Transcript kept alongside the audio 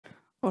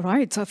All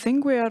right, I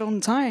think we are on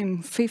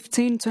time,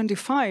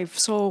 15:25.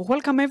 So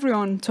welcome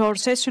everyone to our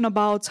session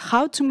about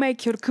how to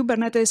make your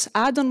Kubernetes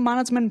add-on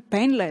management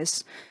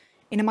painless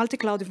in a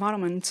multi-cloud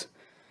environment.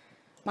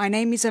 My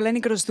name is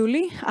Eleni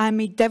Grosdouli. I'm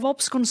a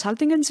DevOps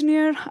consulting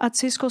engineer at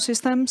Cisco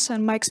Systems,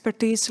 and my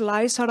expertise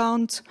lies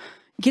around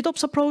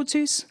GitOps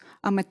approaches.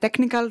 I'm a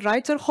technical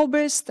writer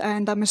hobbyist,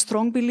 and I'm a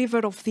strong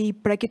believer of the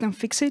break it and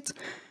fix it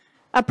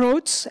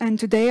approach. And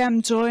today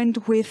I'm joined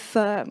with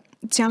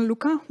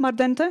Gianluca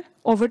Mardente.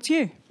 Over to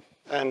you.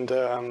 And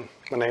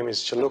my name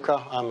is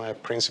Gianluca. I'm a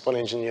principal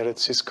engineer at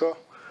Cisco.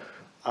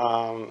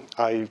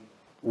 I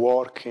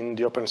work in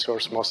the open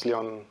source mostly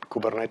on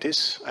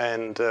Kubernetes,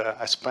 and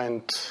I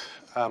spent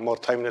more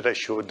time than I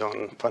should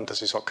on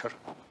fantasy soccer.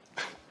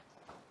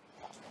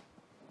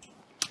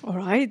 All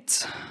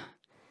right.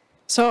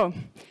 So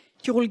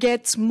you will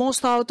get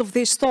most out of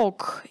this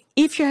talk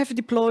if you have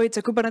deployed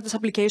a Kubernetes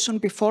application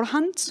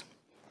beforehand,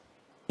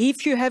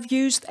 if you have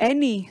used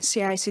any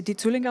CI/CD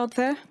tooling out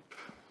there,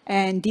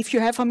 and if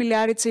you have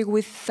familiarity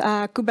with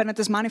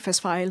Kubernetes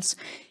manifest files.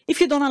 If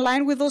you don't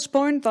align with those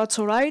points, that's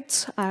all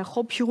right. I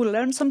hope you will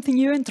learn something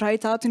new and try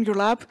it out in your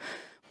lab.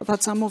 But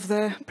that's some of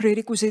the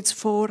prerequisites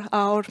for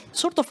our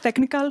sort of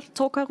technical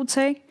talk, I would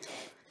say.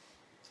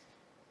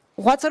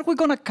 What are we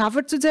going to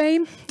cover today?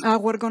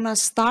 We're going to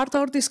start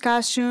our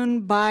discussion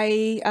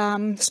by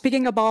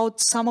speaking about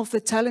some of the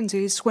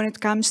challenges when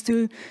it comes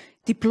to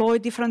deploy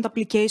different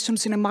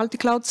applications in a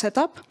multi-cloud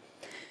setup.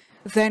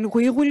 Then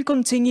we will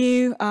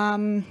continue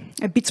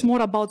a bit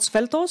more about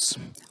Sveltos,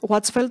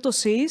 what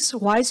Sveltos is,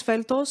 why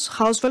Sveltos,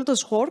 how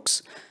Sveltos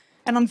works,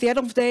 and at the end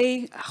of the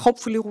day,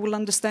 hopefully we will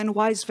understand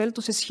why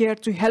Sveltos is here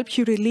to help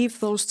you relieve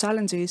those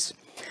challenges.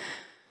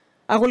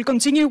 I will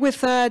continue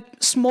with a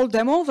small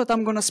demo that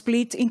I'm going to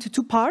split into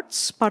two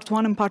parts, part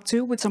 1 and part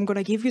 2, which I'm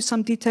going to give you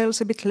some details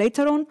a bit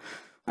later on.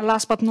 And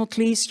last but not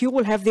least, you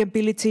will have the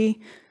ability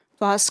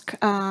to ask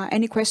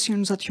any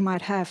questions that you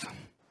might have.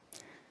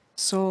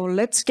 So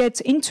let's get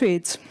into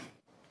it.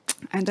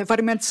 And I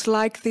very much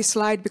like this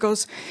slide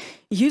because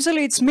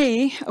usually it's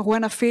me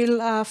when I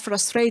feel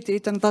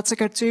frustrated, and that's a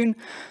cartoon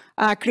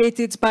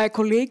created by a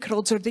colleague,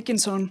 Roger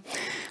Dickinson.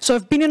 So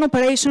I've been in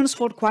operations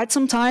for quite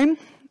some time,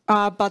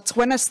 but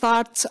when I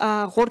start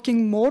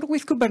working more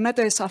with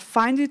Kubernetes, I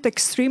find it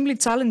extremely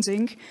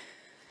challenging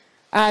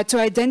to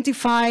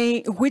identify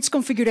which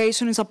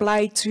configuration is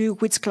applied to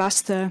which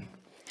cluster.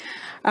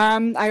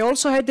 I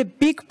also had a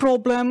big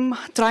problem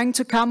trying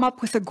to come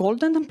up with a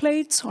golden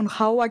template on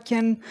how I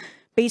can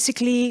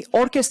basically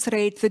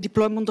orchestrate the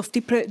deployment of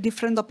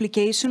different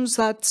applications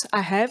that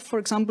I have. For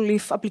example,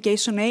 if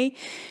application A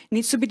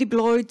needs to be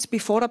deployed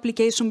before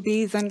application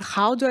B, then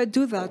how do I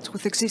do that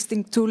with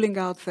existing tooling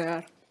out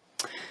there?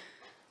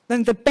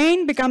 Then the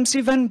pain becomes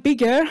even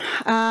bigger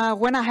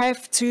when I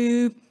have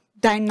to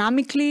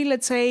dynamically,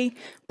 let's say,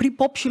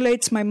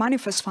 pre-populate my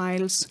manifest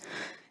files.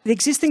 The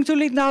existing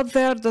tooling out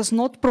there does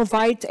not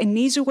provide an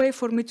easy way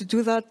for me to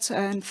do that,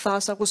 and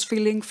thus I was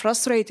feeling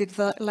frustrated,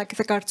 like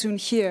the cartoon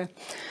here.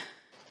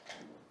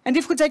 And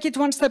if we take it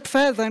one step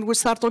further and we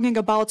start talking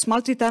about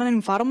multi-tenant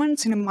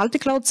environments in a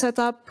multi-cloud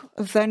setup,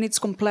 then it's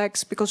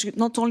complex because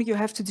not only you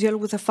have to deal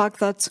with the fact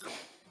that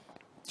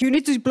you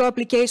need to deploy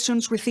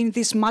applications within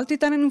this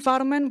multi-tenant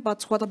environment,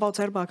 but what about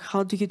Airbag?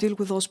 How do you deal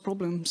with those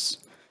problems?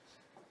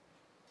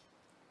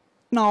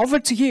 Now, over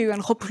to you,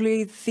 and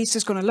hopefully this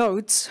is going to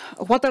load.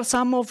 What are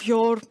some of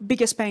your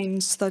biggest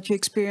pains that you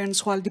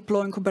experience while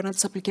deploying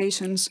Kubernetes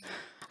applications?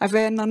 I have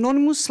an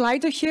anonymous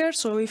slider here,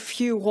 so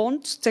if you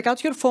want, take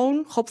out your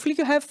phone. Hopefully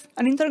you have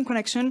an internet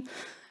connection,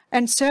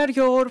 and share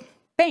your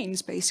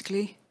pains,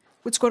 basically,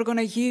 which we're going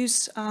to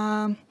use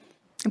a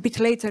bit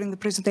later in the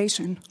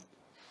presentation.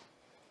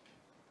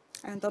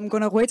 And I'm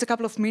going to wait a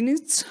couple of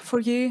minutes for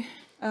you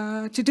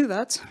to do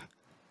that.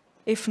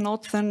 If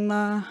not, then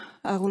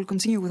I will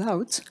continue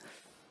without.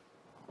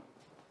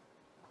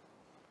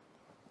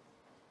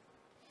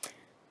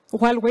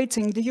 While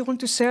waiting, do you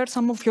want to share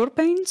some of your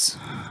pains?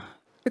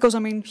 Because, I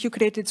mean, you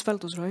created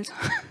Sveltos, right?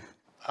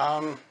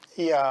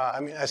 Yeah,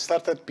 I mean, I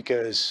started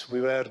because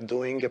we were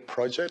doing a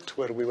project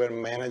where we were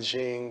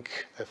managing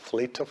a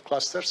fleet of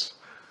clusters.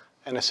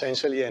 And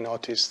essentially, I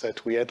noticed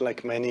that we had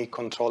like many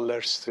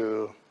controllers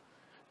to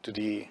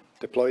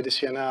deploy the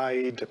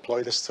CNI,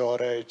 deploy the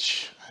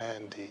storage,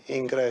 and the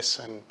ingress,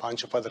 and a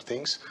bunch of other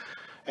things.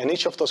 And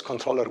each of those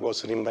controllers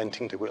was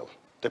reinventing the wheel,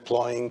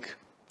 deploying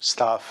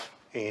stuff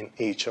in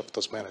each of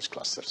those managed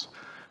clusters.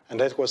 And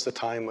that was the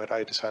time where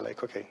I decided,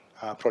 like, okay,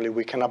 probably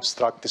we can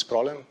abstract this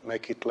problem,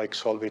 make it like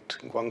solve it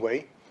in one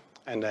way.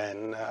 And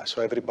then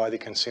so everybody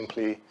can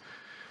simply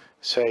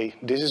say,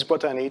 this is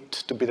what I need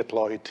to be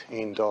deployed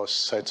in those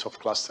sets of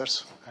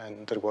clusters.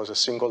 And there was a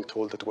single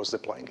tool that was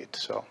deploying it.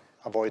 So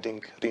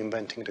avoiding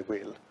reinventing the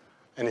wheel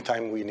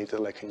anytime we needed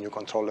like a new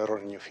controller or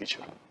a new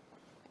feature.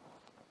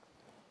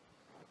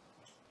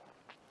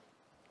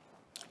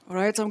 All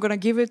right, I'm going to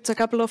give it a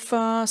couple of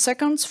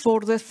seconds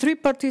for the 3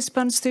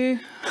 participants to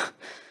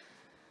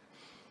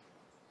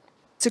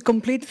To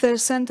complete the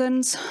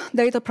sentence,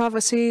 data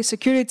privacy,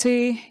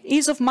 security,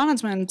 ease of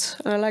management.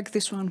 I like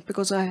this one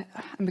because I'm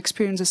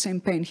experiencing the same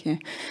pain here.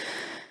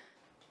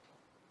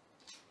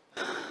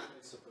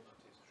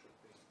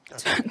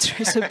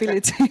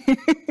 Traceability.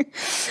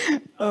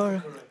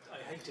 Or I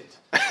hate it.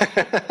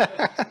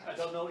 I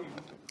don't know.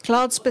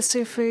 Cloud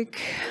specific.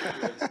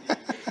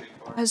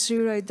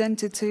 Azure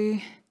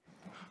identity.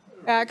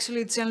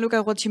 Actually, it's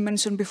Gianluca, what you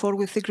mentioned before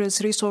with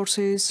egress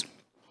resources.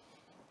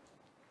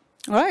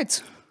 All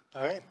right.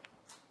 All right.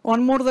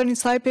 One more than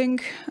it's typing.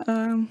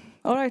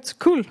 All right,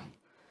 cool.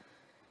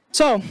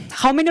 So,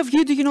 how many of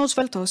you do you know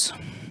Sveltos?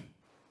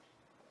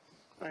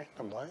 All right,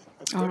 I'm blind.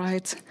 That's All good.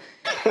 right.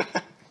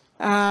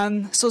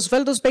 So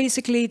Sveltos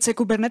basically, it's a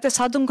Kubernetes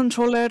add-on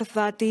controller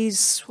that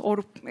is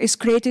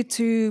created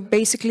to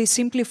basically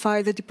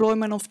simplify the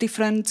deployment of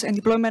different and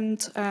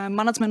deployment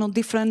management of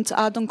different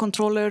add-on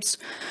controllers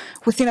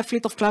within a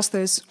fleet of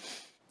clusters.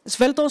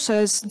 Sveltos,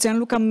 as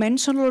Gianluca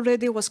mentioned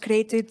already, was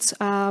created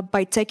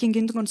by taking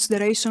into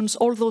considerations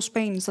all those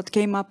pains that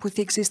came up with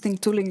the existing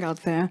tooling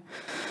out there.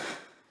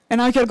 And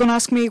now you're going to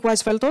ask me why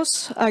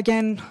Sveltos?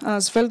 Again,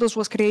 Sveltos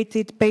was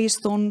created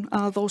based on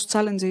those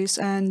challenges,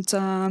 and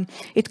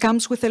it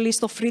comes with a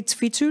list of rich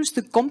features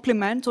to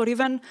complement or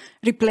even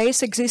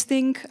replace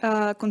existing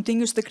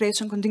continuous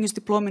integration, continuous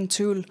deployment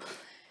tool.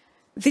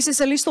 This is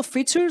a list of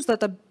features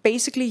that are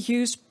basically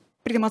used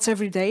pretty much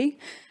every day.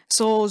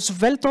 So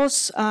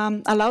Sveltos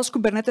allows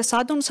Kubernetes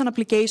add-ons and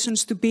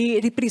applications to be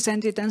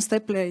represented as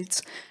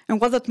templates. And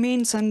what that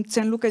means, and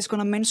Gianluca is going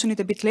to mention it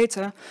a bit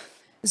later,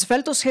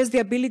 Sveltos has the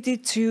ability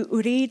to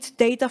read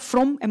data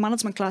from a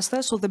management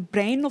cluster, so the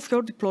brain of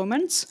your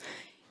deployments,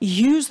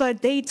 use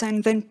that data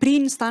and then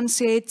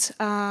pre-instantiate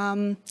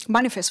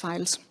manifest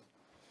files.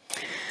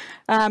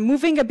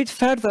 Moving a bit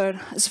further,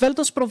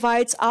 Sveltos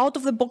provides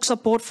out-of-the-box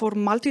support for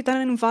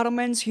multi-tenant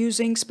environments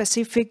using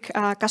specific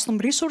custom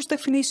resource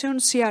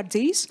definitions,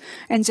 CRDs,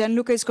 and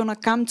Gianluca is going to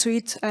come to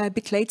it a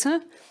bit later.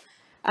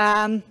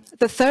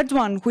 The third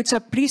one, which I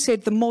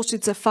appreciate the most, is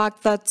the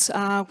fact that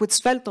with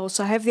Sveltos,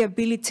 I have the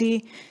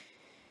ability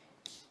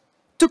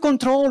to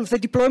control the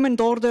deployment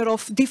order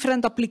of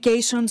different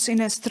applications in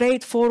a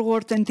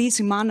straightforward and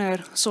easy manner.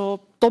 So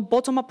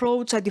top-bottom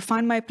approach, I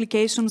define my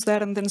applications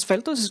there, and then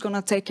Sveltos is going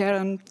to take care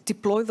and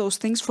deploy those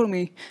things for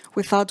me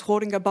without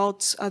worrying about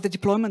the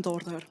deployment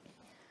order.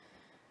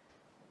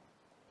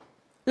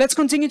 Let's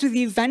continue to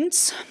the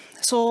events.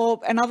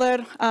 So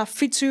another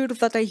feature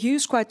that I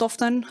use quite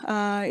often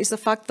is the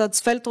fact that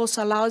Sveltos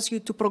allows you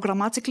to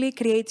programmatically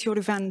create your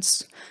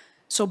events.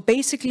 So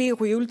basically,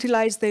 we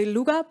utilize the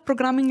Luga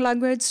programming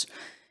language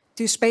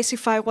to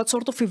specify what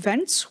sort of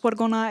events we're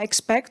going to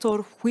expect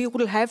or we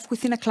will have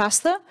within a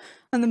cluster,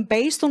 and then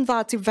based on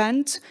that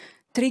event,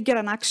 trigger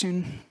an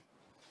action.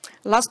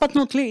 Last but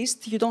not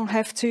least, you don't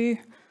have to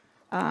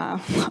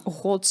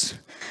watch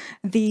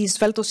the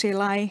Sveltos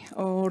CLI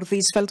or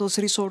the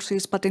Sveltos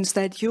resources, but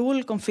instead you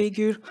will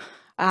configure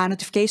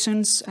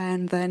notifications,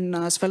 and then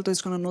Sveltos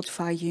is going to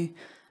notify you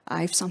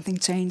if something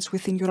changed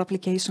within your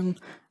application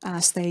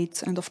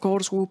state. And of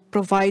course, we'll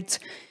provide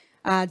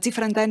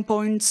different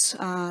endpoints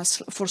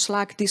for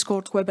Slack,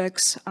 Discord,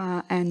 WebEx,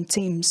 and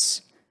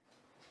Teams.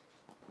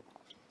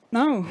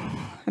 Now,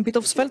 a bit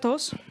of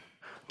Sveltos.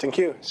 Thank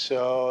you.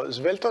 So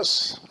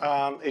Sveltos,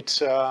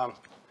 it's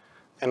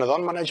an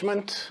add-on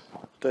management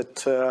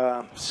that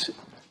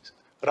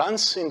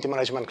runs in the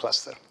management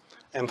cluster.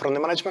 And from the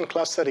management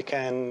cluster, it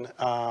can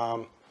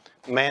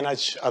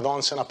manage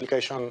add-ons and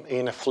applications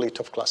in a fleet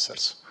of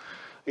clusters.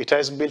 It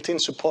has built-in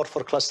support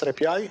for cluster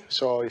API.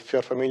 So if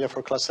you're familiar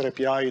for cluster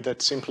API,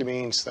 that simply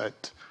means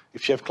that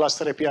if you have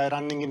cluster API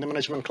running in the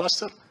management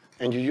cluster,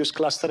 and you use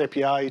cluster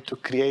API to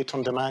create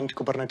on-demand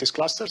Kubernetes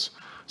clusters,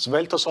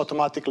 Sveltos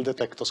automatically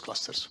detects those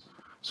clusters.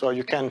 So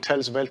you can tell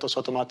Sveltos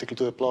automatically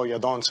to deploy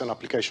add-ons and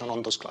application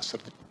on those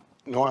clusters.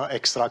 No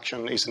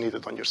extraction is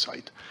needed on your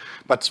side.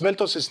 But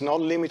Sveltos is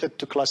not limited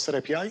to cluster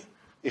API.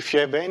 If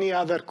you have any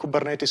other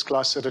Kubernetes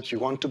cluster that you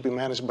want to be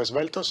managed by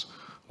Sveltos,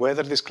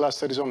 whether this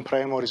cluster is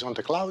on-prem or is on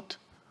the cloud,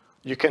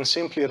 you can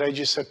simply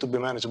register to be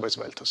managed by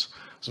Sveltos.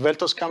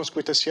 Sveltos comes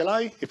with a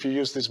CLI. If you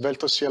use this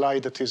Sveltos CLI,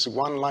 that is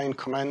one-line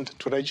command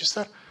to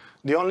register.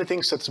 The only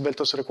things that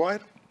Sveltos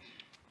require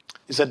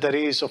is that there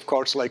is, of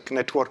course, like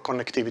network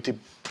connectivity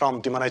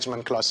from the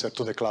management cluster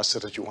to the cluster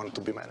that you want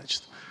to be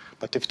managed.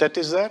 But if that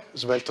is there,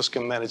 Sveltos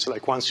can manage,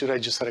 like once you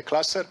register a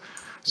cluster,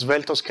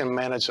 Sveltos can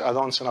manage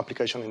add-ons and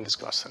application in this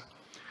cluster.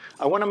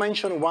 I want to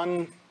mention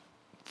one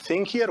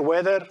thing here,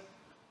 whether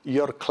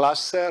your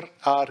cluster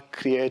are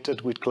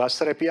created with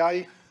cluster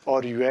API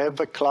or you have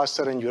a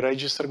cluster and you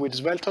register with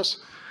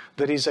Sveltos,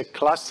 there is a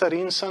cluster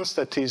instance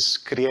that is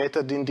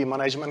created in the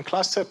management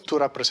cluster to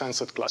represent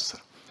that cluster.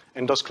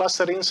 And those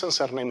cluster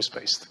instances are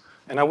namespaced.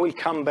 And I will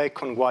come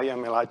back on why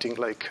I'm highlighting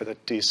like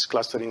that these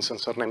cluster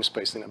instances are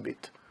namespaced in a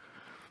bit.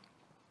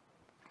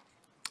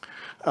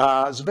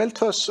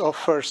 Sveltos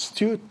offers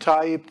two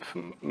types,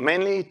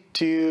 mainly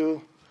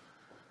two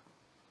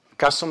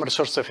custom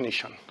resource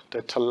definition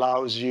that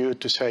allows you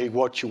to say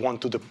what you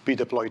want to be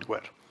deployed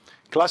where.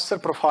 cluster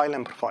profile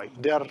and profile.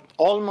 They are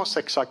almost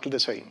exactly the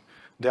same.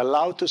 They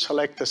allow to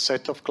select a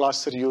set of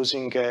clusters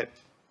using a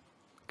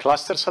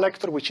cluster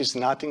selector, which is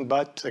nothing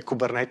but a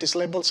Kubernetes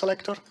label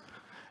selector,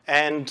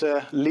 and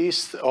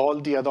list all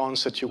the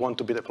add-ons that you want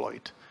to be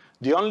deployed.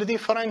 The only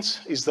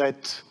difference is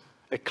that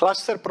a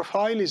cluster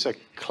profile is a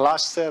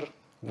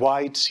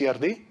cluster-wide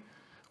CRD,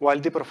 while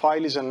the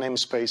profile is a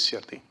namespace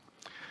CRD.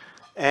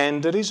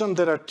 And the reason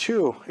there are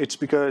two, it's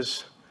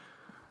because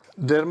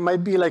there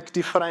might be like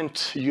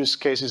different use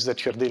cases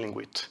that you're dealing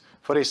with.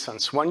 For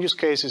instance, one use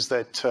case is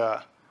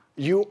that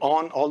you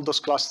own all those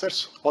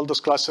clusters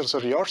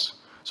are yours.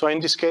 So in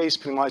this case,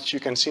 pretty much you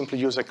can simply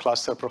use a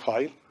cluster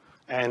profile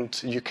and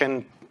you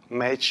can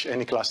match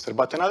any cluster.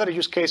 But another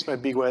use case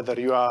might be whether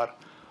you are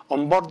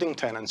onboarding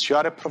tenants. You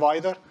are a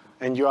provider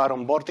and you are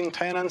onboarding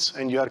tenants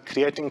and you are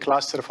creating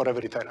cluster for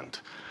every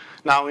tenant.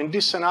 Now in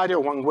this scenario,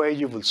 one way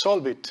you will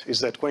solve it is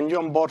that when you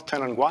onboard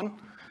tenant one,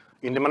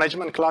 in the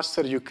management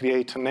cluster, you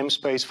create a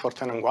namespace for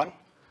tenant one.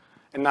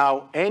 And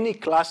now any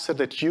cluster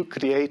that you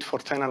create for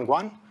tenant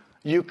one,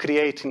 you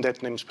create in that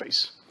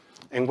namespace.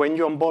 And when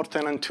you onboard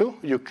tenant two,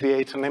 you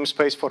create a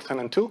namespace for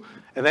tenant two.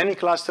 And any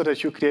cluster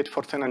that you create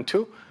for tenant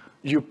two,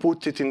 you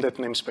put it in that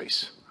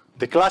namespace.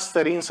 The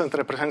cluster instance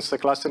represents the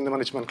cluster in the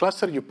management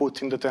cluster. You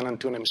put in the tenant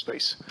two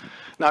namespace.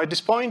 Now at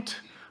this point,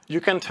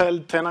 you can tell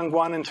tenant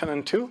one and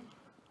tenant two,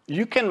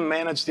 you can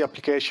manage the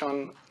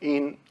application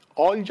in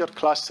all your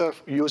cluster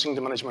using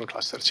the management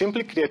cluster.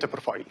 Simply create a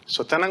profile.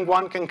 So tenant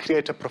one can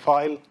create a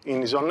profile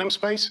in his own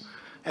namespace,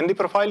 and the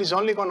profile is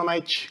only going to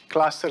match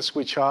clusters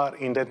which are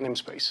in that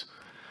namespace.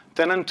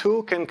 Tenant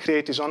two can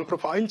create his own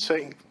profile,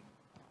 saying,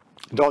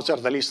 those are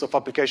the list of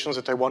applications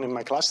that I want in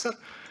my cluster.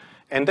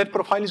 And that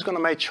profile is going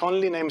to match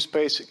only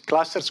namespace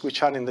clusters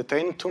which are in the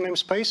tenant two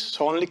namespace,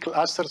 so only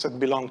clusters that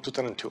belong to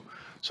tenant two.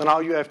 So now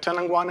you have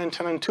tenant one and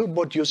tenant two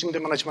both using the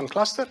management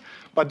cluster,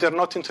 but they're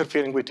not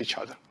interfering with each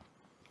other.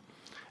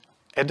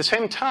 At the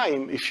same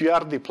time, if you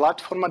are the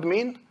platform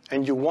admin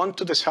and you want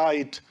to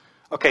decide,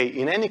 okay,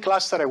 in any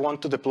cluster I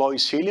want to deploy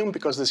Cilium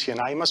because the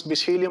CNI must be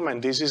Cilium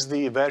and this is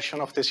the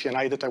version of the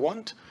CNI that I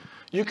want,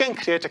 you can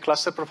create a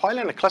cluster profile,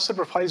 and a cluster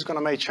profile is going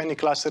to match any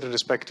cluster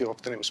irrespective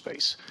of the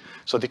namespace.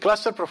 So the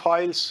cluster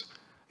profiles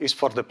is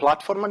for the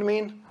platform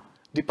admin.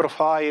 The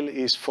profile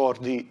is for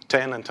the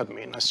tenant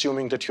admin,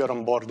 assuming that you're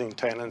onboarding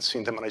tenants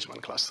in the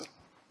management cluster.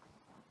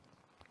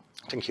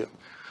 Thank you.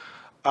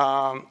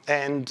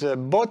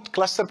 Both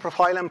cluster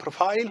profile and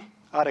profile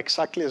are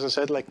exactly, as I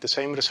said, like the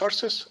same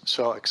resources.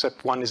 So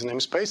except one is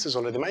namespace, as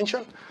already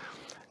mentioned.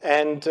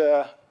 And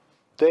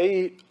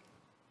they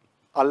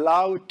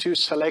allow to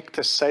select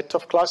a set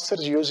of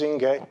clusters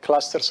using a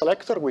cluster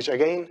selector, which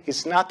again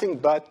is nothing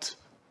but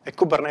a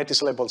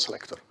Kubernetes label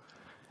selector.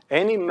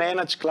 Any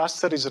managed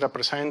cluster is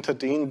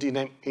represented in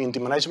the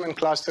management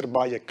cluster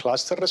by a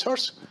cluster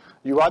resource.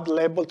 You add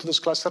label to this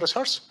cluster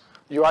resource.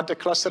 You add the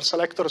cluster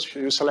selectors.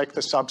 You select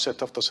a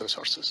subset of those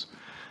resources.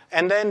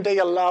 And then they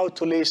allow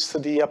to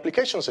list the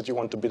applications that you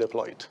want to be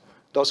deployed.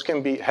 Those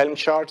can be Helm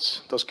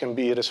charts. Those can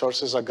be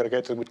resources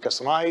aggregated with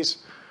customize.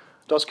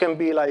 Those can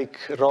be like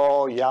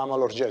raw, YAML,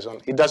 or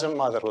JSON. It doesn't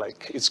matter.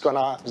 Like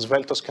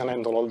Sveltos can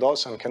handle all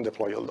those and can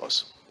deploy all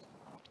those.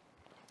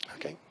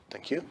 Okay,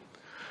 thank you.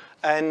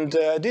 And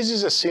this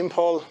is a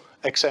simple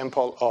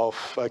example of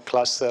a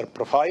cluster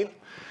profile.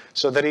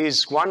 So there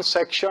is one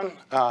section,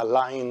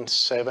 line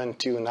 7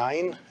 to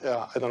 9.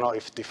 I don't know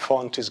if the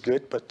font is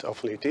good, but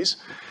hopefully it is,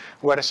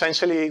 where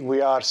essentially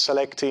we are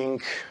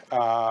selecting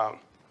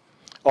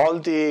all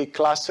the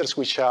clusters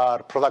which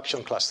are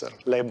production cluster,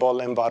 label,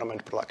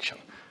 environment, production.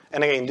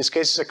 And again, in this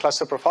case, it's a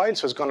cluster profile,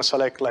 so it's going to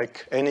select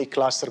like any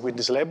cluster with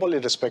this label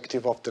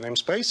irrespective of the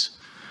namespace.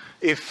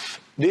 If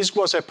this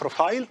was a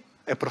profile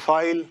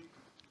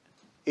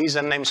is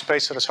a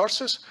namespace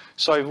resources,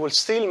 so it will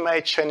still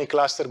match any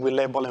cluster with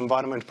label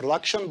environment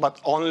production, but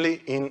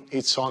only in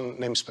its own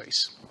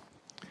namespace.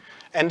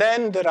 And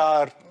then there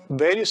are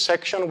various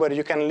sections where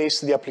you can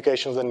list the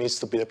applications that needs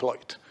to be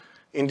deployed.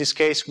 In this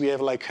case, we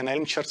have like an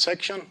Helm chart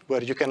section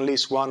where you can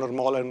list one or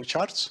more Helm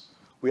charts.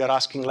 We are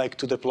asking like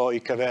to deploy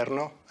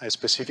Kyverno, a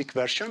specific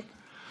version.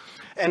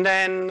 And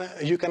then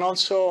you can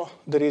also,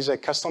 there is a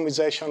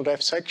customization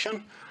ref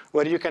section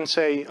where you can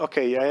say,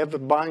 okay, I have a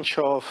bunch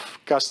of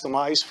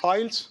customized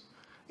files.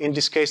 In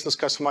this case, those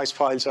customized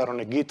files are on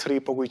a Git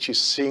repo, which is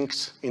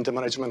synced in the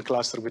management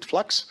cluster with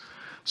Flux.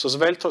 So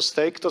Sveltos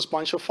take those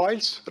bunch of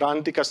files,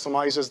 run the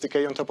customized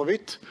SDK on top of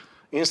it,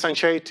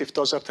 instantiate if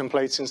those are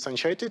templates,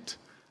 instantiate it,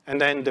 and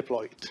then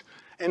deploy it.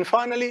 And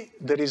finally,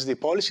 there is the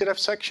policy ref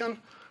section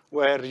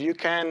where you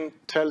can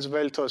tell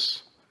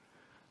Sveltos,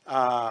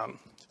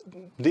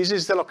 this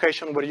is the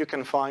location where you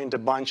can find a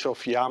bunch of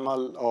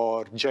YAML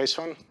or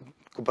JSON,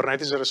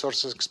 Kubernetes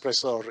Resources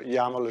Express or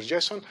YAML or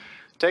JSON,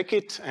 take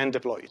it and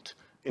deploy it.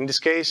 In this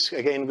case,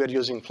 again, we're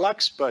using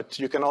Flux, but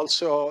you can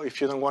also,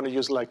 if you don't want to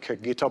use like a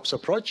GitOps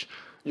approach,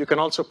 you can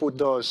also put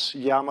those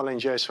YAML and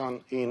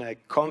JSON in a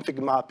config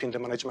map in the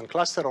management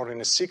cluster or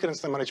in a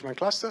sequence in the management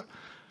cluster,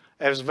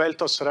 have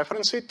Sveltos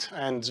reference it,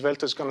 and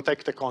Sveltos is going to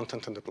take the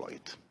content and deploy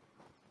it.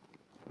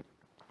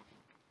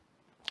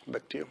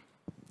 Back to you.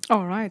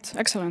 All right,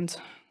 excellent.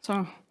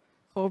 So,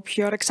 hope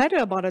you're excited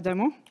about the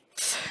demo.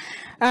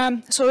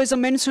 So as I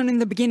mentioned in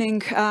the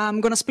beginning,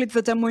 I'm going to split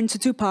the demo into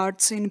two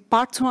parts. In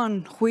part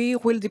one, we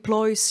will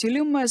deploy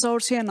Cilium as our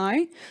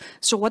CNI.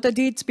 So what I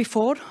did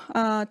before,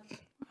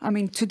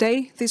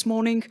 today, this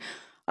morning,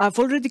 I've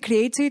already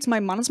created my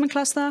management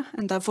cluster,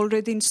 and I've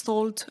already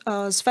installed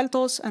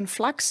Sveltos and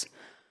Flux.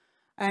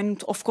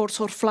 And of course,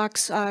 for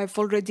Flux, I've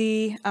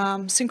already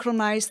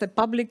synchronized the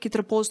public Git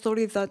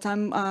repository that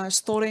I'm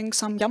storing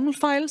some YAML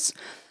files.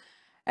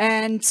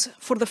 And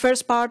for the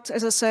first part,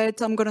 as I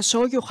said, I'm going to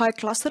show you how a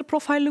cluster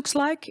profile looks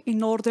like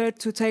in order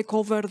to take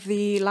over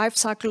the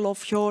lifecycle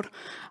of your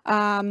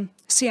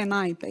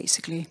CNI,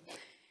 basically.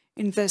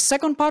 In the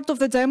second part of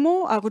the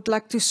demo, I would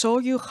like to show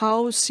you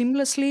how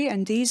seamlessly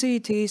and easy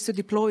it is to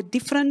deploy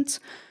different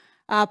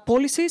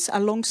policies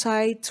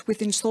alongside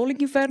with installing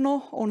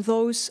Kyverno on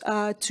those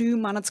two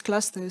managed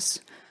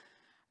clusters.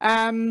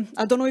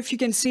 I don't know if you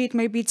can see it,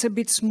 maybe it's a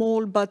bit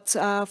small, but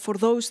for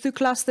those two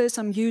clusters,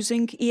 I'm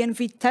using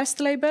env test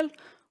label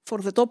for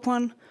the top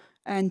one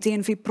and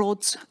env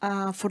prod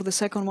for the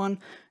second one.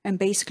 And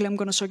basically, I'm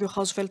going to show you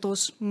how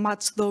Sveltos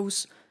match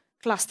those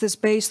clusters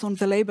based on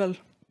the label.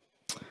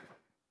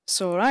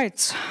 So,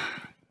 right.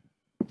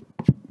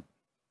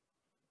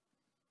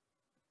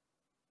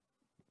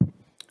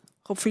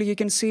 Hopefully, you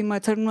can see my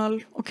terminal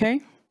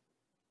okay,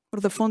 or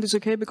the font is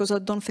okay, because I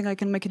don't think I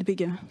can make it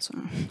bigger. So.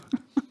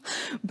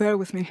 Bear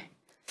with me.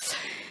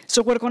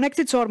 So we're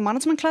connected to our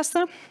management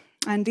cluster,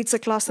 and it's a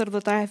cluster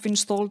that I have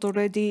installed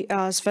already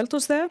as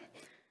Sveltos there.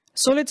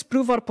 So let's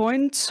prove our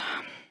point.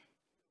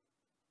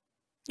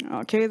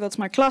 Okay, that's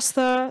my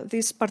cluster.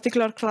 This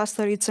particular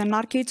cluster, it's an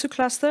RK2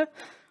 cluster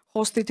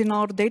hosted in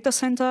our data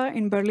center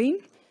in Berlin.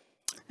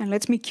 And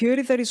let me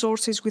query the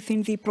resources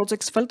within the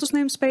project Sveltos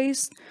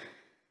namespace.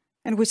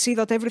 And we see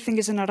that everything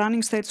is in a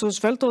running state, so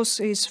Sveltos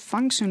is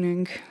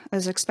functioning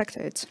as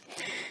expected.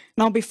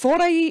 Now, before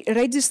I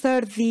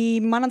register the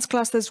managed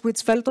clusters with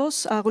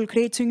Sveltos, I will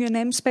create two new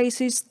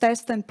namespaces,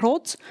 test and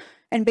prod.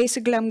 And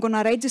basically, I'm going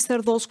to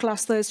register those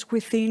clusters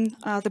within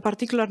the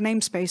particular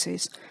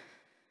namespaces.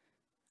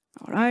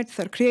 All right,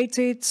 they're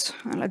created.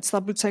 And let's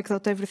double check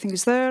that everything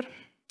is there.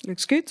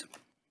 Looks good.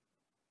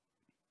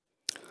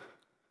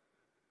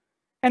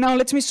 And now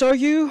let me show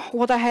you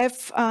what I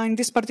have in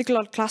this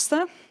particular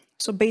cluster.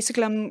 So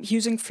basically, I'm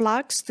using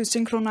Flux to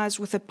synchronize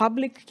with a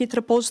public Git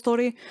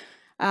repository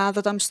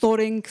that I'm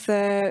storing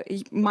the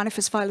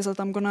manifest files that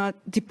I'm going to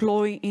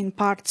deploy in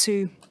part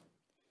 2.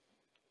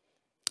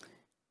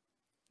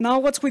 Now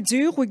what we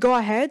do, we go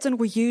ahead and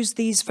we use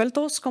the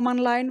Sveltos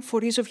command line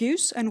for ease of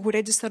use, and we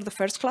register the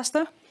first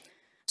cluster.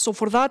 So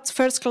for that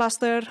first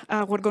cluster,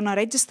 we're going to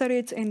register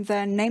it in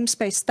the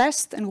namespace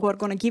test, and we're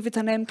going to give it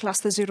a name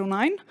cluster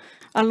 09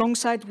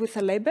 alongside with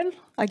a label.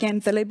 Again,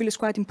 the label is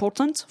quite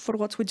important for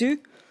what we do.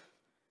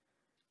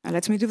 And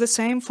let me do the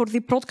same for the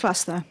prod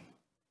cluster.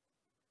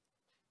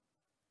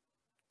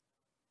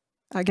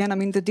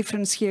 Again, the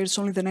difference here is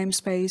only the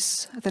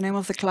namespace, the name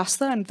of the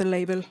cluster, and the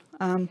label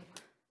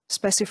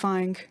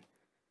specifying.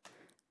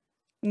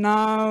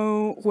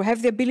 Now, we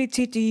have the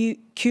ability to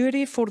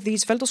query for the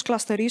Sveltos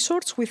cluster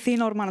resource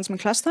within our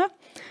management cluster.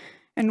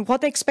 And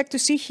what I expect to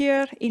see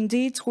here,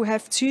 indeed, we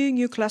have two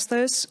new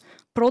clusters,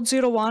 prod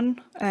 01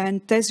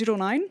 and test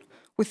 09,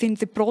 within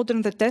the prod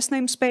and the test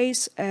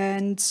namespace,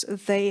 and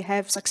they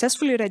have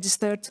successfully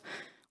registered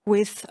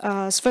with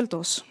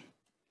Sveltos.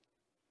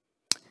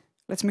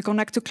 Let me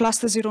connect to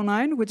cluster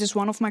 09, which is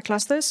one of my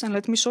clusters, and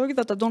let me show you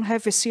that I don't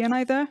have a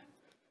CNI there.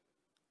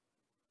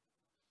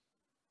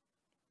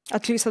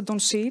 At least I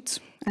don't see it,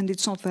 and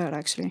it's not there,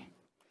 actually.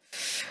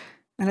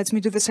 And let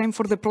me do the same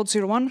for the prod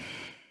 01.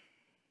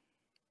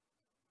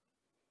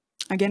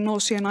 Again, no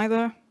CNI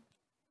there.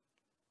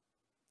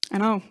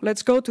 And now,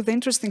 let's go to the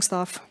interesting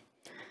stuff.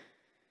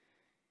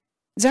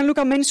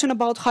 Gianluca mentioned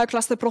about how a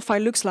cluster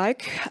profile looks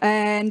like,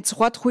 and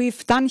what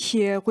we've done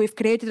here, we've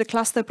created a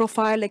cluster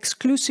profile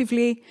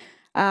exclusively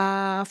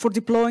for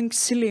deploying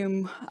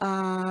Cilium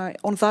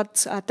on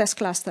that test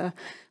cluster.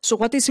 So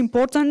what is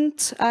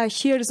important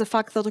here is the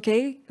fact that,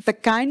 okay, the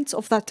kind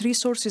of that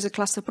resource is a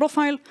cluster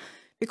profile,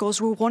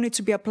 because we want it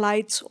to be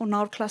applied on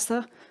our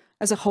cluster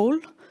as a whole.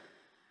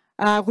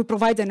 We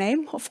provide a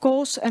name, of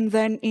course, and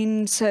then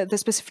in the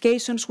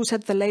specifications, we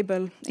set the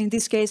label. In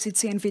this case,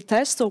 it's env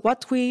test. So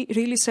what we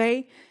really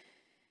say,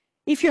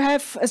 if you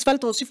have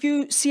Sveltos, if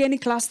you see any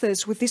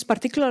clusters with this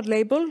particular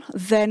label,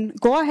 then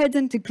go ahead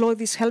and deploy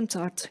this Helm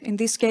chart. In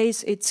this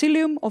case, it's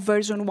Cilium of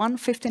version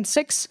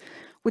 1.15.6,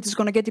 which is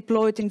going to get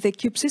deployed in the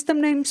kube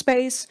system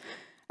namespace.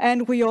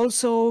 And we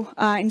also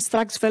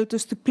instruct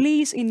Sveltos to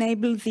please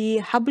enable the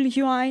Hubble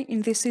UI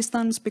in this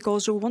instance,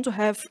 because we want to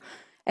have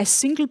a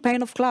single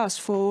pane of glass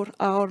for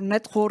our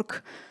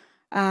network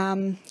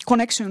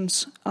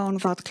connections on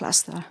that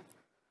cluster.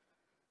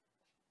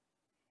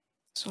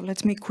 So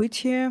let me quit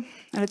here,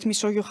 and let me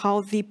show you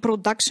how the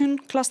production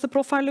cluster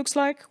profile looks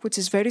like, which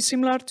is very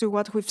similar to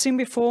what we've seen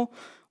before.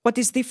 What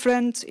is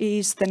different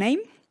is the name,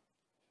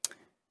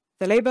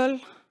 the label,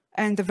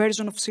 and the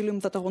version of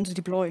Cilium that I want to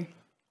deploy.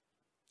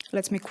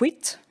 Let me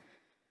quit.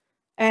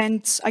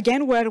 And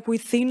again, we're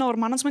within our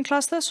management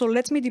cluster, so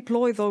let me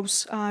deploy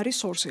those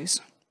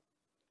resources.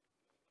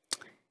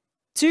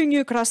 2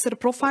 new cluster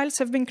profiles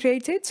have been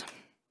created.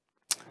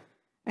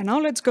 And now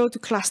let's go to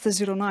cluster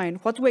 09.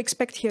 What do we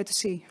expect here to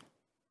see?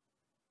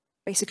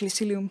 Basically,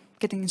 Cilium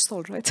getting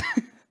installed, right?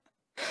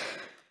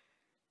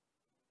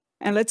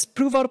 And let's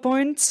prove our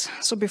point.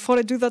 So before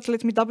I do that,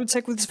 let me double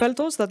check with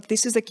Sveltos that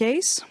this is the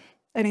case.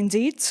 And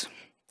indeed,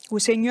 we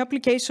say new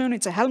application,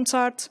 it's a Helm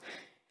chart.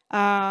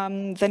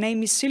 The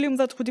name is Cilium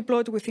that we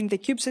deployed within the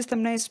kube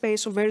system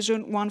namespace of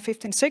version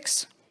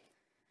 1.15.6.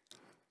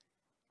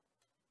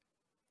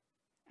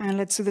 And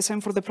let's do the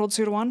same for the prod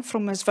 01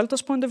 from a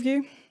Sveltos point of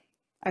view.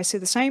 I see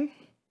the same.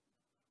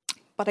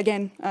 But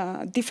again,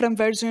 different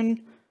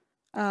version,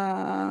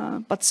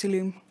 but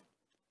Cilium.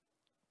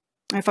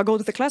 If I go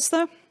to the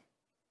cluster,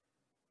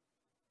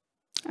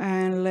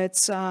 and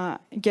let's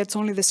get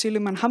only the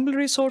Cilium and Humble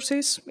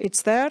resources,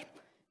 it's there.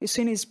 You've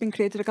seen it's been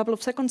created a couple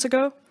of seconds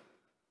ago.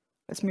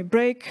 Let me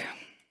break,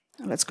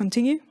 and let's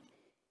continue.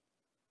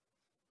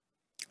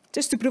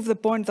 Just to prove the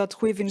point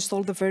that we've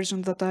installed the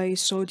version that I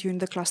showed you in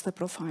the cluster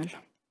profile.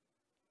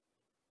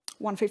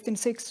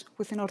 1.15.6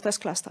 within our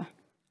test cluster.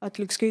 That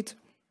looks good.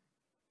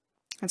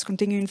 Let's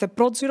continue in the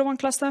prod 01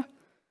 cluster.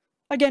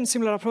 Again,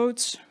 similar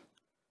approach.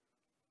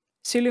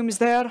 Cilium is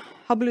there,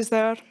 Hubble is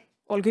there,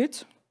 all good.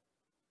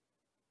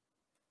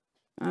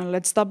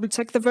 Let's double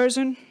check the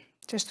version,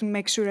 just to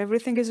make sure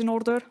everything is in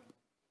order.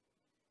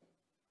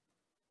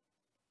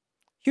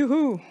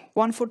 Yoo-hoo,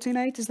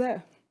 1.14.8 is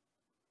there.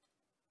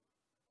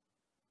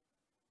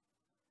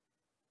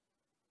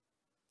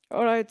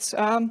 All right,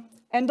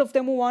 end of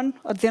demo 1.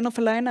 At the end of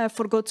the line, I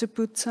forgot to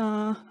put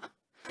a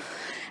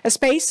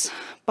space,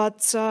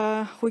 but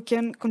we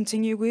can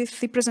continue with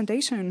the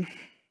presentation.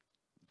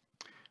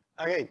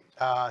 Okay,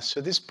 so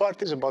this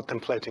part is about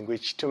templating,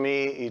 which to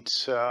me,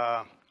 it's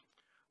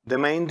the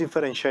main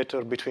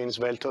differentiator between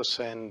Sveltos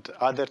and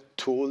other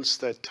tools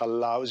that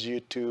allows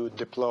you to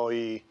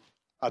deploy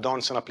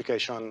add-ons and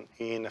application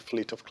in a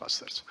fleet of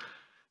clusters.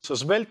 So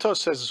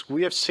Sveltos, as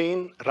we have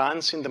seen,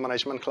 runs in the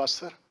management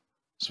cluster.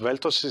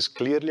 Sveltos is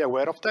clearly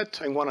aware of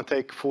that and want to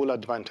take full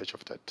advantage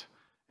of that.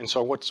 And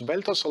so what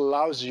Sveltos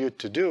allows you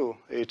to do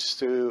is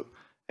to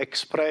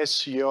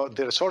express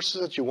the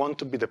resources that you want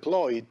to be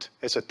deployed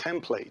as a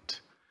template.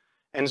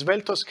 And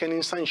Sveltos can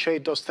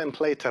instantiate those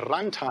templates at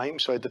runtime,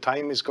 so at the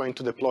time it's going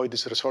to deploy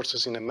these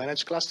resources in a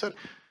managed cluster,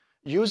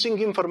 using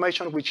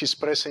information which is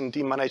present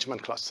in the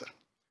management cluster.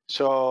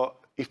 So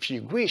if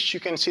you wish, you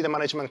can see the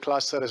management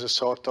cluster as a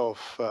sort of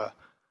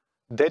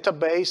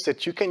database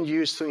that you can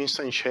use to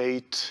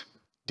instantiate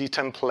the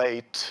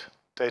template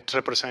that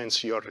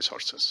represents your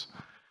resources.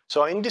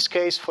 So in this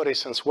case, for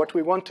instance, what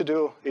we want to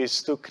do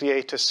is to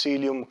create a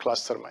Cilium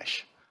cluster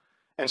mesh.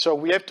 And so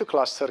we have two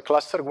clusters,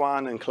 cluster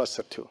 1 and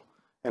cluster 2.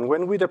 And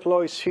when we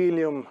deploy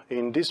Cilium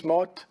in this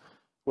mode,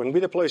 when we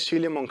deploy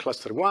Cilium on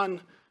cluster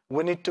 1,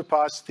 we need to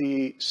pass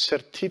the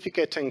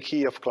certificate and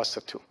key of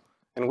cluster 2.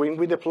 And when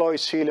we deploy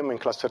Cilium in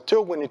cluster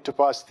 2, we need to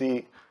pass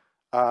the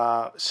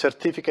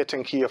certificate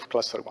and key of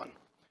cluster 1.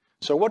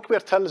 So what we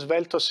are telling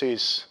Sveltos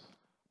is,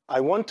 I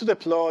want you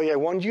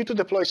to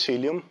deploy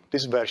Cilium,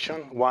 this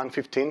version,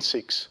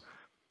 1.15.6.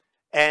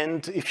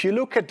 And if you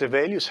look at the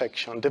value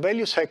section,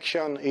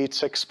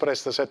 it's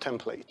expressed as a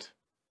template.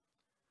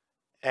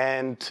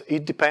 And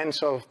it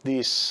depends on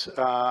this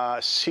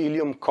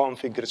Cilium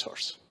config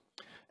resource.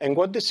 And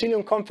what the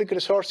Cilium config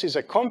resource is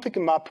a config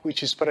map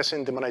which is present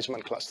in the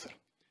management cluster,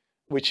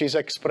 which is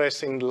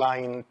expressed in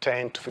line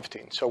 10 to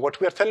 15. So what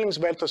we are telling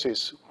Sveltos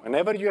is,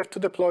 whenever you have to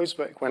deploy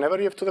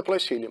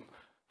Cilium,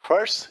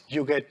 first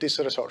you get this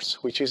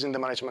resource, which is in the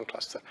management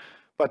cluster.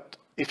 But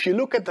if you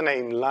look at the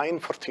name, line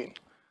 14,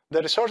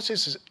 the resource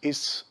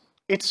is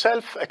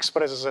itself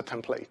expressed as a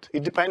template.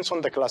 It depends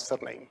on the cluster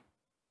name.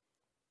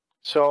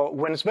 So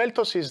when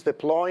Sveltos is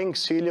deploying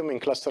Cilium in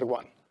cluster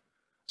 1,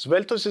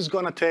 Sveltos is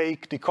going to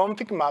take the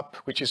config map,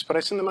 which is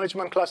present in the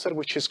management cluster,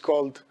 which is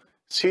called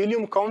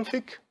Cilium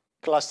config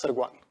cluster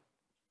 1.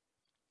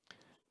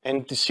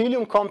 And the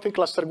Cilium config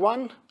cluster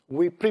 1,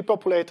 we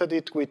pre-populated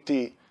it with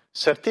the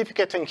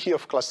certificate and key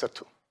of cluster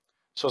 2.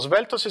 So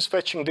Sveltos is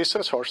fetching this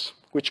resource,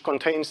 which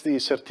contains the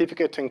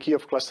certificate and key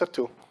of cluster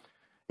 2.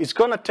 It's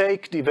going to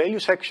take the value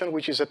section,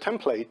 which is a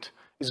template.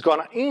 It's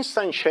going to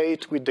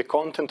instantiate with the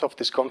content of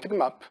this config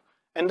map,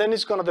 and then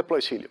it's going to deploy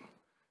Cilium.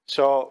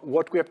 So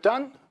what we have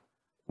done,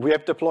 we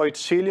have deployed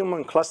Cilium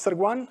on cluster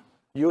 1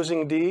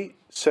 using the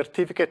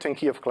certificate and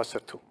key of cluster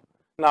 2.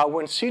 Now,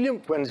 when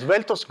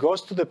Sveltos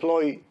goes to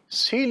deploy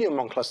Cilium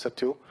on cluster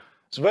 2,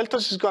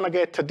 Sveltos is going to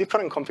get a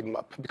different config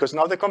map, because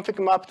now the config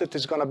map that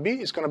is going to be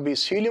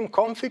Cilium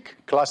config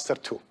cluster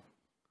 2.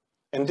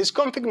 And this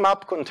config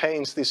map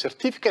contains the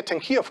certificate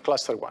and key of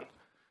cluster 1.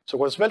 So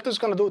what Sveltos is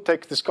going to do,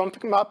 take this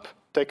config map,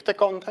 take the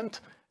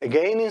content,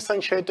 again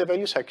instantiate the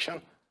value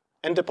section,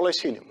 and deploy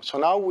Cilium. So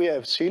now we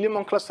have Cilium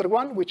on cluster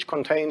 1, which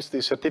contains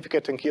the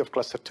certificate and key of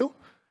cluster 2,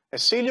 a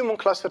Cilium on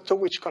cluster 2,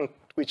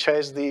 which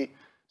has the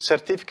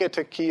certificate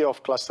and key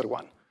of cluster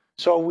 1.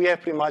 So we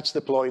have pretty much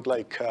deployed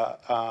like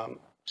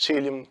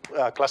Cilium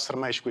cluster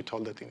mesh with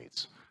all that it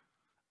needs.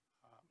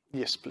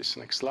 Yes, please,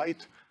 next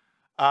slide.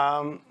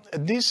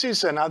 This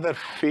is another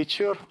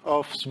feature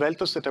of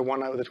Sveltos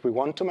that we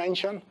want to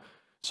mention.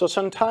 So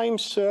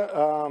sometimes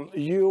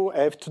you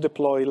have to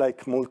deploy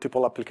like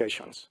multiple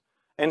applications.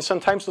 And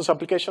sometimes those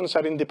applications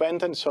are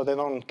independent, so they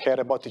don't care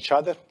about each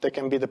other. They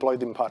can be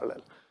deployed in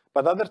parallel.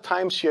 But other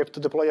times you have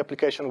to deploy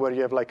application where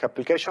you have like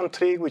application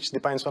 3, which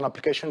depends on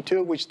application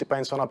 2, which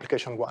depends on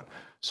application 1.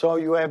 So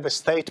you have a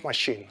state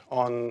machine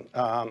on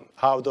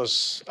how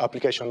those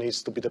application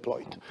needs to be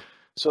deployed.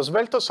 So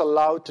Sveltos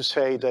allowed to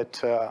say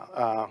that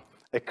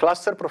a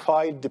cluster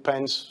profile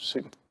depends,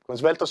 on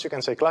Sveltos you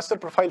can say cluster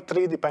profile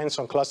 3 depends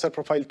on cluster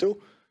profile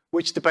 2,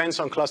 which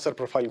depends on cluster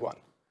profile 1.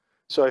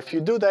 So if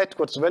you do that,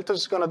 what Sveltos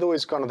is going to do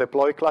is going to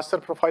deploy cluster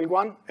profile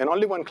 1, and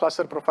only when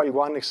cluster profile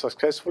 1 is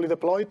successfully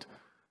deployed,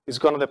 it's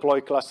going to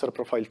deploy cluster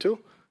profile 2.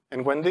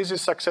 And when this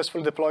is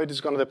successfully deployed, it's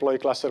going to deploy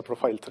cluster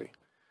profile 3.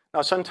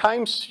 Now,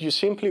 sometimes you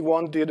simply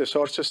want the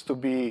resources to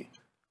be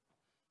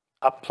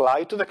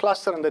applied to the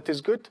cluster, and that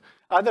is good.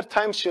 Other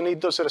times, you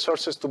need those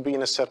resources to be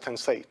in a certain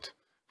state.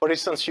 For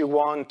instance, you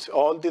want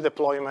all the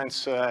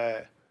deployments,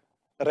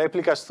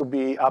 replicas to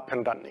be up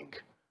and running.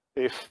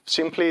 If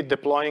simply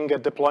deploying a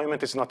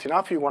deployment is not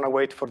enough, you want to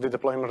wait for the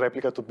deployment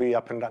replica to be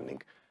up and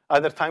running.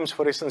 Other times,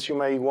 for instance, you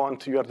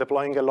are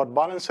deploying a load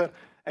balancer,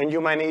 and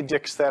you may need the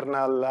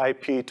external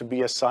IP to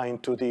be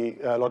assigned to the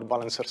load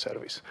balancer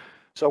service.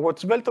 So what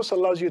Sveltos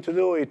allows you to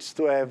do is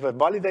to have a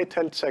validate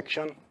health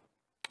section,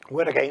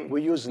 where again,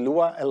 we use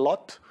Lua a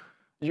lot.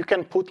 You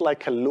can put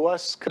like a Lua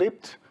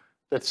script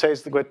that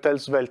says, that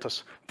tells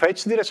Sveltos,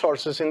 fetch the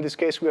resources. In this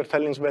case, we are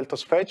telling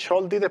Sveltos, fetch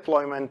all the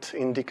deployment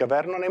in the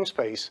Kyverno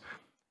namespace.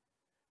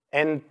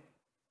 And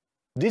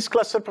this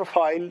cluster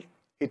profile,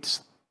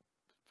 it's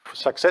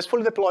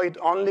successfully deployed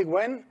only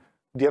when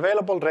the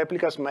available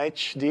replicas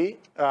match the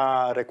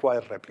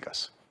required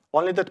replicas.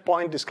 Only at that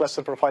point, this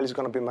cluster profile is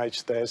going to be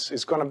matched as,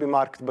 is going to be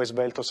marked by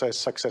Sveltos as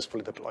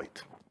successfully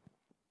deployed.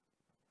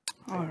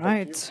 All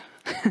right.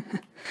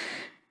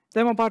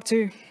 Demo part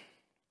 2.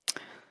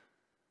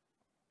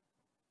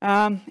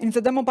 In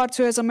the demo part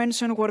 2, as I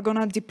mentioned, we're going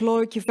to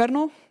deploy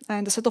Kyverno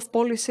and a set of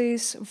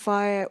policies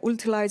via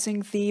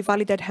utilizing the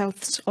validate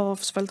healths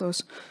of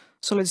Sveltos.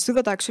 So let's do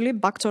that actually,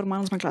 back to our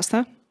management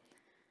cluster.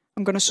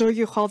 I'm going to show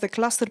you how the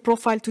cluster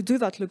profile to do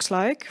that looks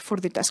like for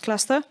the test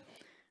cluster.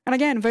 And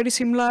again, very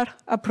similar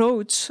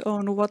approach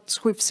on what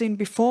we've seen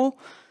before.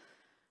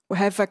 We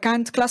have a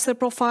canned cluster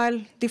profile,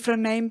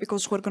 different name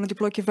because we're going to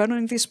deploy Kyverno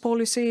in this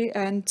policy,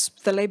 and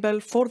the label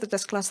for the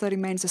test cluster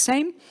remains the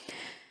same.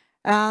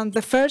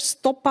 The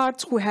first top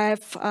part, we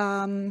have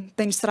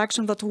the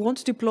instruction that we want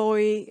to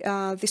deploy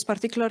this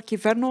particular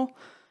Kyverno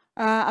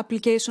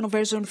application of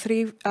version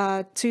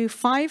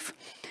 3.2.5.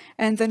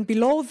 And then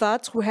below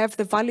that, we have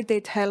the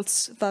validate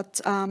healths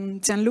that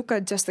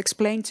Gianluca just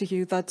explained to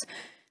you, that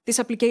this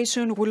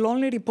application will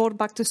only report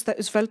back to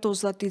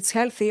Sveltos that it's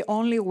healthy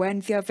only when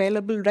the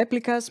available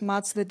replicas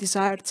match the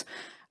desired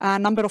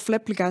number of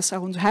replicas I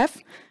want to have.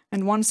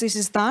 And once this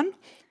is done,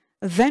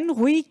 then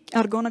we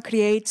are going to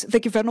create the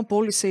Kyverno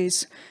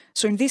policies.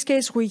 So in this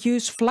case, we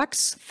use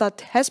Flux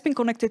that has been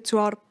connected to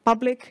our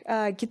public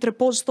Git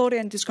repository,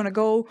 and it's going to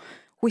go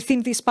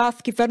within this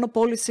path, Kyverno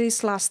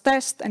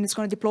policies/test, and it's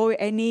going to deploy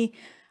any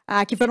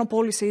Kyverno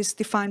policies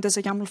defined as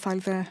a YAML file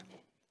there.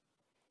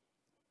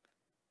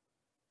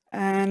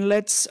 And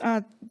let's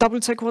double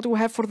check what we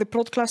have for the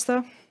prod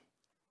cluster,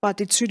 but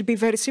it should be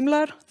very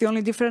similar. The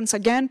only difference,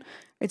 again,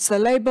 it's the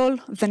label,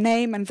 the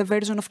name, and the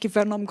version of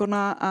Kyverno I'm going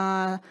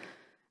to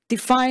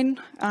define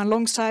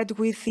alongside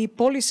with the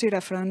policy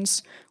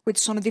reference, which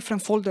is on a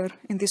different folder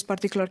in this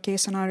particular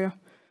case scenario.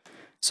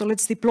 So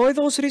let's deploy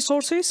those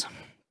resources.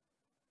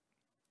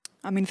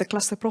 I mean, the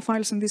cluster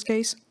profiles in this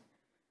case.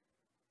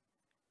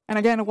 And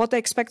again, what I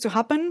expect to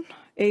happen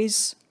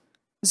is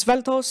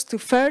Sveltos to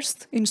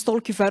first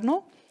install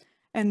Kyverno.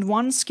 And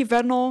once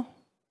Kyverno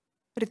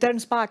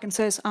returns back and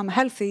says, I'm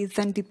healthy,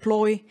 then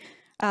deploy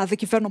the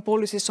Kyverno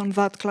policies on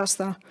that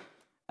cluster.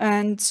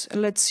 And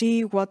let's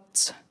see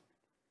what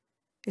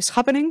is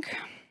happening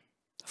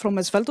from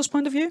a Sveltos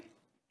point of view.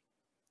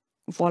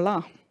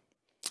 Voila.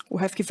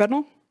 We have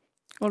Kyverno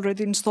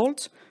already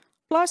installed,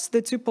 plus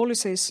the two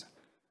policies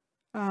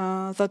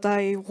that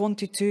I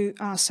wanted to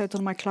set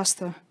on my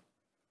cluster.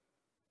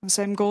 The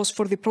same goes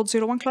for the prod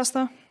 01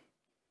 cluster.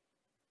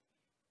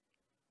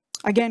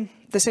 Again,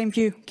 the same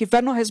view.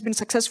 Kyverno has been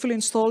successfully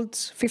installed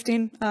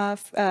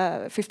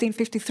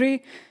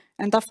 1553,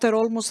 and after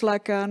almost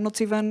like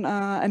not even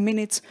a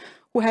minute,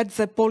 we had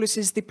the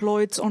policies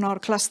deployed on our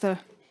cluster.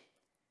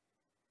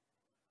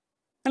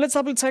 And let's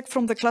double check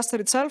from the cluster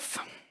itself.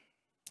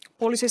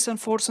 Policies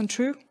enforce and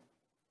true.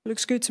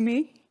 Looks good to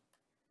me.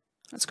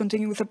 Let's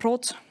continue with the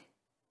prod.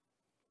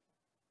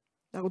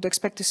 I would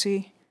expect to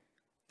see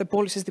the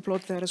policies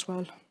deployed there as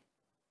well.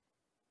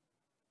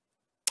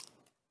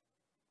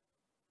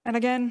 And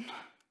again,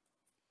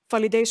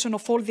 validation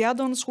of all the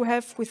add-ons we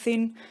have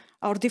within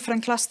our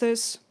different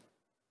clusters.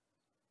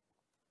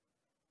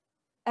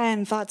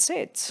 And that's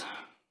it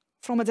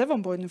from a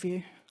DevOps point of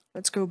view.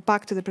 Let's go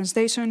back to the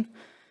presentation.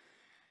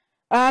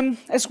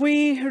 As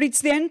we reach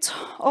the end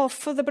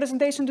of the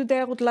presentation today,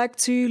 I would like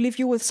to leave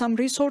you with some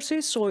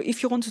resources. So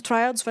if you want to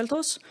try out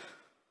Sveltos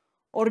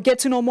or get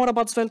to know more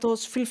about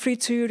Sveltos, feel free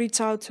to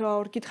reach out to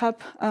our GitHub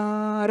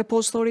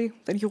repository.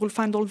 Then you will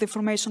find all the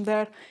information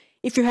there.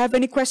 If you have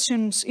any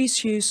questions,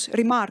 issues,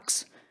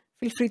 remarks,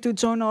 feel free to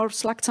join our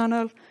Slack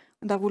channel.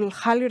 And I will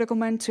highly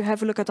recommend to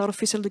have a look at our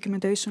official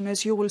documentation.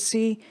 As you will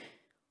see,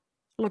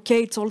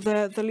 locate all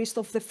the list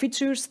of the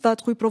features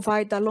that we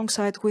provide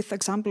alongside with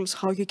examples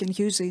how you can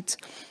use it.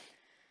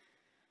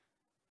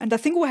 And I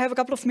think we have a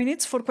couple of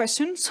minutes for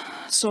questions.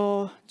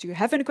 So do you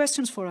have any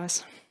questions for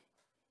us?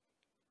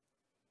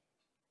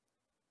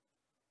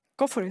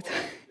 Go for it.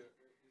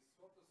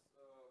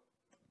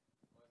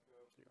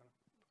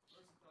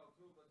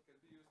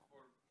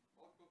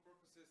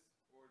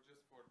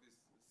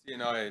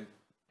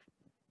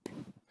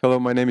 Hello,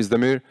 my name is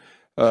Damir.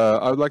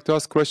 I would like to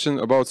ask a question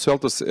about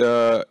Sveltos.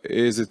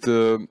 Is it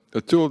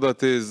a tool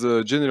that is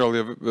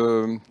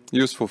generally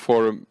useful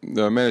for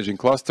managing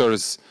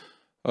clusters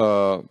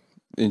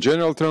in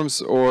general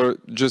terms, or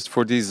just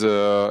for these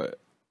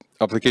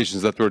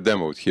applications that were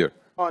demoed here?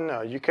 Oh,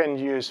 no, you can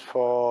use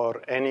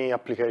for any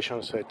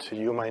applications that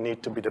you might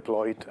need to be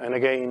deployed. And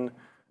again,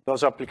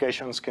 those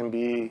applications can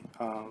be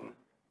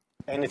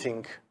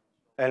anything,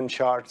 Helm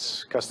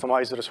charts,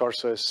 customized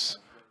resources,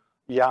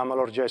 YAML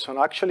or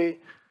JSON. Actually,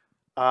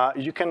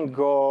 you can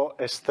go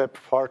a step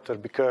further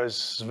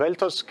because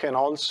Sveltos can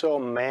also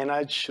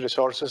manage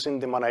resources in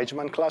the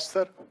management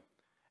cluster.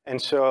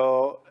 And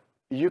so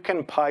you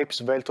can pipe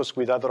Sveltos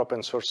with other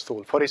open source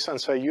tools. For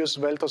instance, I use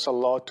Sveltos a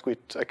lot with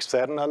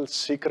external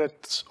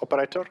secrets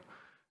operator.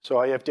 So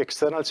I have the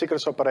external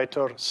secrets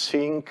operator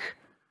sync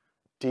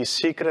the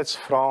secrets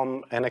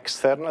from an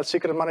external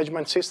secret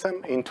management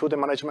system into the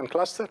management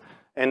cluster.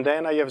 And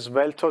then I have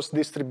Sveltos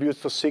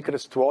distribute those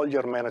secrets to all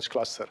your managed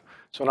cluster.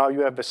 So now you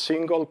have a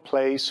single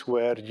place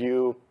where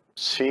you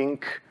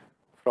sync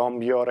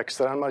from your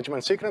external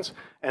management secrets,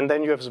 and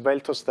then you have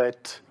Sveltos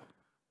that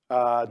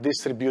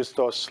distributes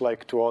those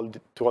like to all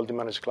the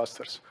managed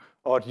clusters.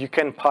 Or you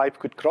can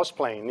pipe with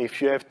crossplane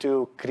if you have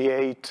to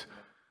create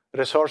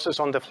resources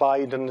on the fly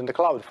in the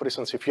cloud. For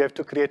instance, if you have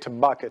to create a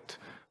bucket,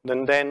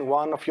 then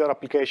one of your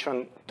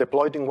application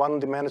deployed in one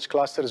of the managed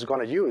cluster is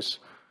going to use.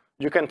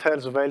 You can tell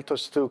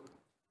Sveltos to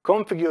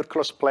configure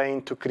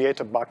crossplane to create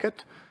a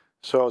bucket.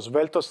 So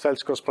Sveltos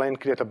tells crossplane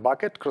create a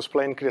bucket.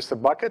 Crossplane creates a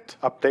bucket,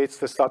 updates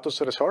the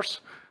status resource.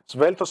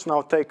 Sveltos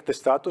now take the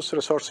status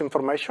resource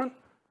information,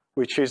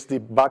 which is the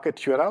bucket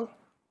URL,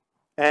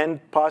 and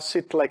pass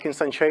it like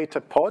instantiate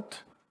a pod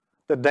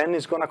that then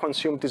is going to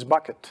consume this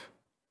bucket.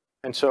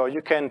 And so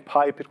you can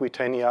pipe it with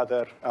any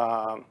other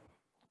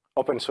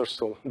open source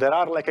tool. There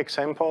are like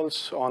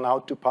examples on how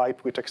to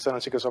pipe with external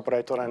secrets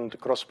operator and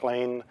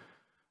crossplane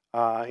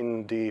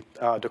in the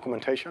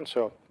documentation,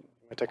 so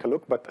you may take a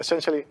look. But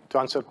essentially, to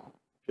answer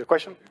your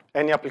question,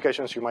 any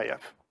applications you might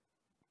have.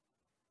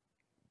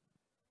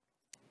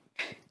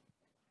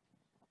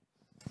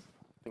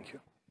 Thank you.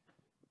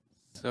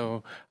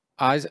 So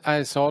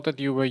I saw that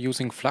you were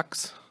using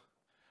Flux.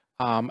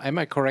 Am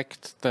I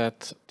correct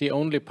that the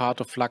only part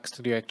of Flux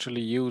that you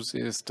actually use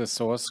is the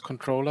source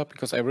controller,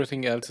 because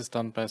everything else is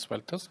done by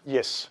Sveltos?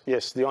 Yes,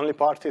 yes. The only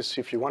part is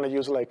if you want to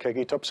use like a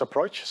GitOps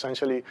approach,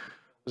 essentially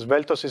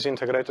Sveltos is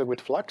integrated with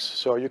Flux,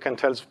 so you can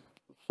tell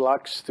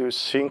Flux to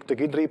sync the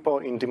Git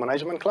repo in the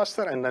management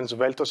cluster, and then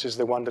Sveltos is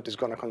the one that is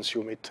going to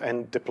consume it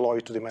and deploy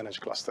to the managed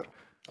cluster.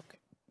 Okay.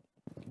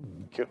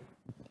 Thank you.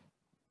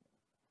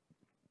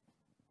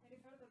 Any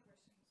further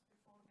questions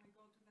before we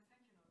go to the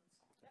thank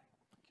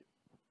you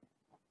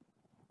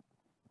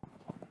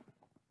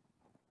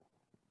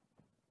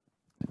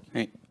notes?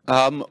 Hey.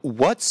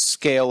 What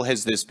scale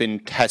has this been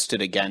tested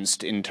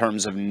against in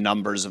terms of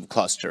numbers of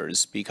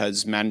clusters?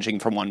 Because managing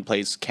from one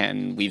place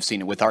can, we've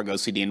seen it with Argo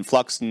CD and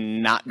Flux,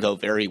 not go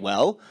very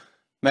well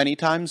many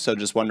times. So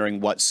just wondering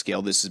what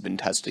scale this has been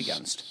tested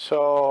against.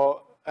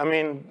 So, I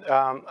mean,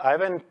 I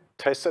haven't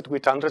tested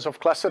with hundreds of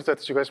clusters.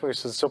 That's you guys,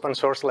 because it's open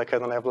source, like I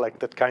don't have like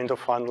that kind of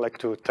fun like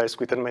to test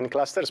with many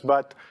clusters.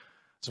 But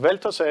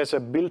Sveltos has a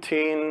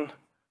built-in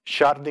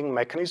sharding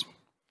mechanism.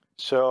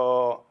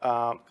 So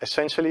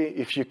essentially,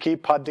 if you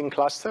keep adding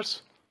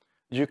clusters,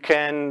 you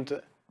can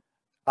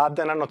add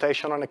an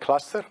annotation on a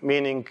cluster,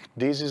 meaning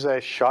this is a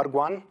shard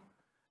one.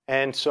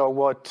 And so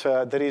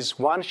there is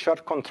one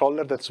shard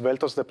controller that's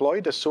Sveltos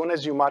deployed. As soon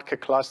as you mark a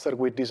cluster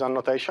with this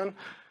annotation,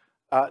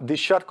 this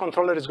shard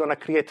controller is going to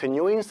create a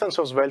new instance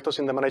of Sveltos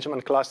in the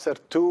management cluster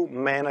to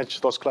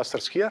manage those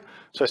clusters here.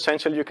 So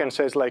essentially, you can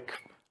say it's like,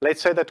 let's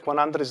say that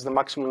 100 is the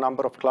maximum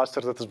number of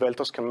clusters that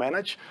Sveltos can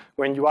manage.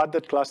 When you add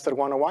that cluster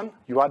 101,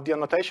 you add the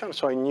annotation.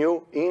 So a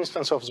new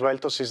instance of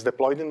Sveltos is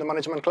deployed in the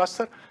management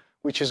cluster,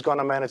 which is going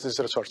to manage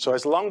this resource. So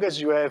as long as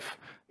you have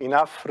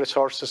enough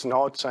resources,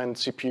 nodes, and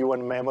CPU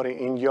and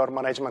memory in your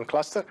management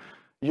cluster,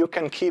 you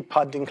can keep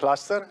adding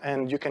cluster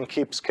and you can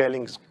keep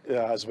scaling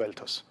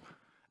Sveltos.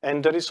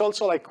 And there is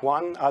also like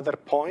one other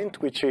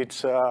point, which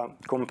is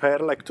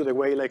compared like to the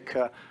way like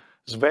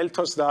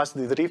Sveltos does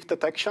the drift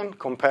detection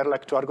compared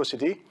like to Argo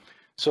CD.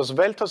 So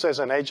Sveltos has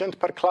an agent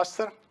per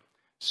cluster.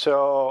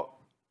 So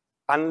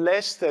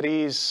unless there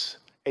is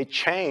a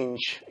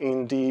change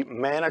in the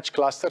managed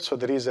cluster, so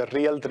there is a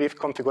real drift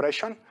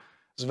configuration,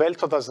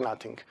 Svelto does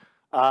nothing.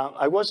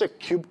 I was at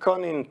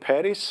KubeCon in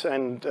Paris,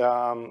 and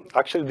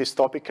actually this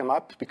topic came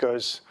up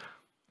because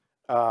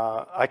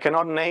I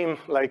cannot name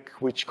like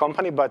which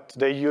company, but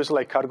they use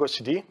like Argo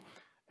CD,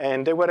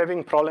 and they were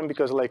having problem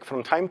because like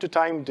from time to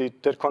time the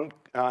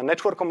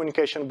network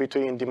communication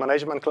between the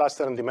management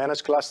cluster and the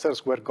managed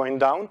clusters were going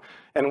down,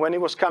 and when it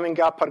was coming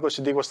up, Argo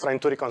CD was trying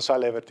to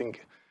reconcile everything.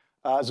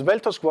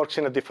 Sveltos works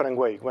in a different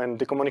way. When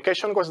the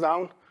communication goes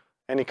down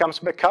and it comes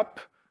back up,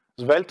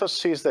 Sveltos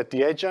sees that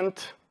the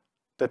agent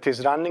that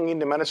is running in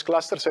the managed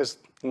cluster says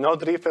no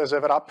drift has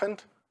ever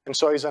happened, and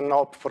so is an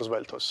op for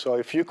Sveltos. So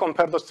if you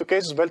compare those two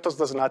cases, Sveltos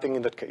does nothing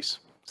in that case.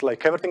 It's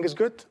like everything is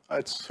good,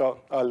 so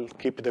I'll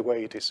keep it the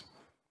way it is.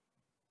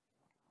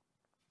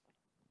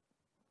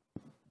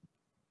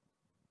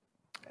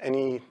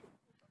 Any?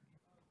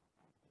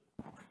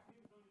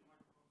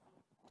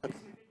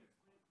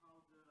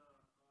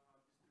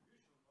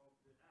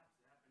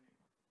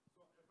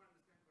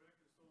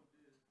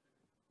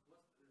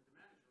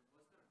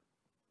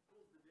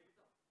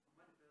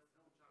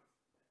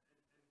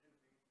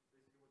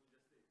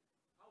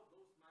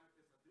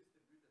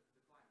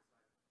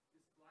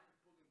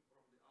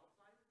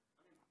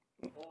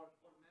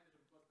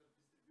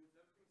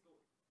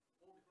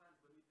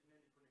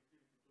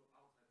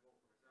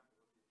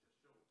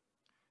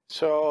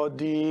 So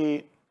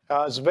the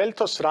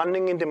Sveltos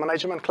running in the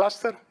management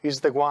cluster is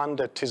the one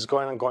that is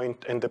going to go in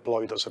and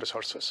deploy those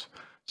resources.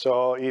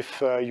 So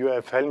if you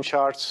have Helm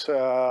charts,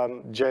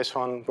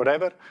 JSON,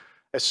 whatever,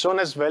 as soon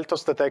as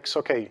Sveltos detects,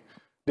 okay,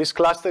 this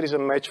cluster is a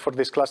match for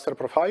this cluster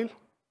profile,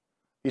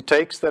 it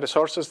takes the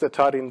resources that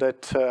are in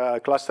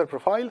that cluster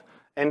profile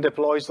and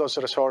deploys those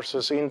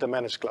resources in the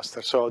managed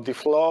cluster. So the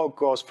flow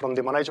goes from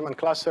the management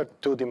cluster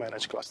to the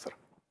managed cluster.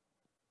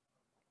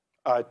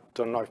 I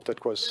don't know if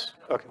that was,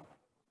 okay.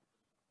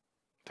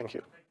 Thank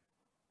you.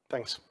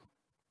 Thanks.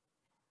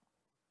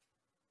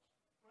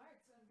 Right,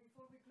 and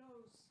before we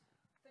close,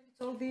 thanks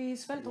to all the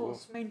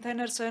Sveltos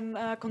maintainers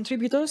and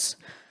contributors.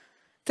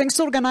 Thanks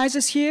to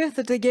organizers here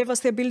that they gave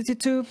us the ability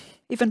to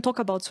even talk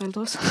about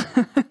Sveltos.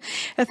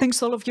 And thanks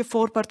to all of you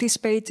for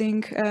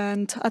participating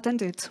and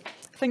attended.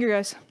 Thank you,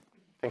 guys.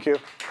 Thank you.